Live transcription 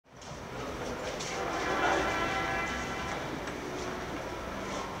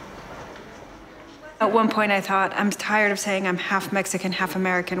At one point I thought, I'm tired of saying I'm half Mexican, half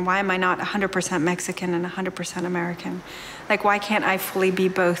American. Why am I not 100% Mexican and 100% American? Like, why can't I fully be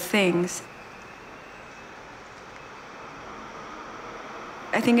both things?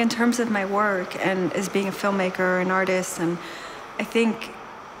 I think in terms of my work and as being a filmmaker, an artist, and I think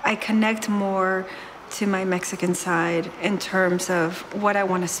I connect more to my Mexican side in terms of what I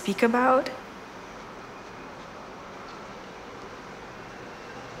want to speak about.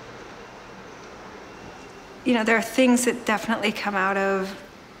 You know, there are things that definitely come out of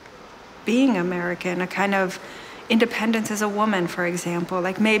being American, a kind of independence as a woman, for example.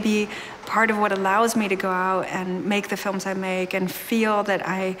 Like, maybe part of what allows me to go out and make the films I make and feel that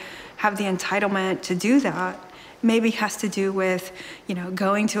I have the entitlement to do that maybe has to do with, you know,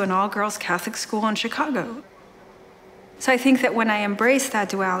 going to an all-girls Catholic school in Chicago. So I think that when I embrace that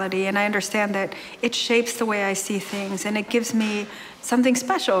duality and I understand that it shapes the way I see things and it gives me something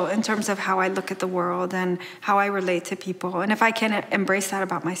special in terms of how I look at the world and how I relate to people. And if I can embrace that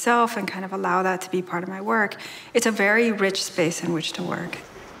about myself and kind of allow that to be part of my work, it's a very rich space in which to work.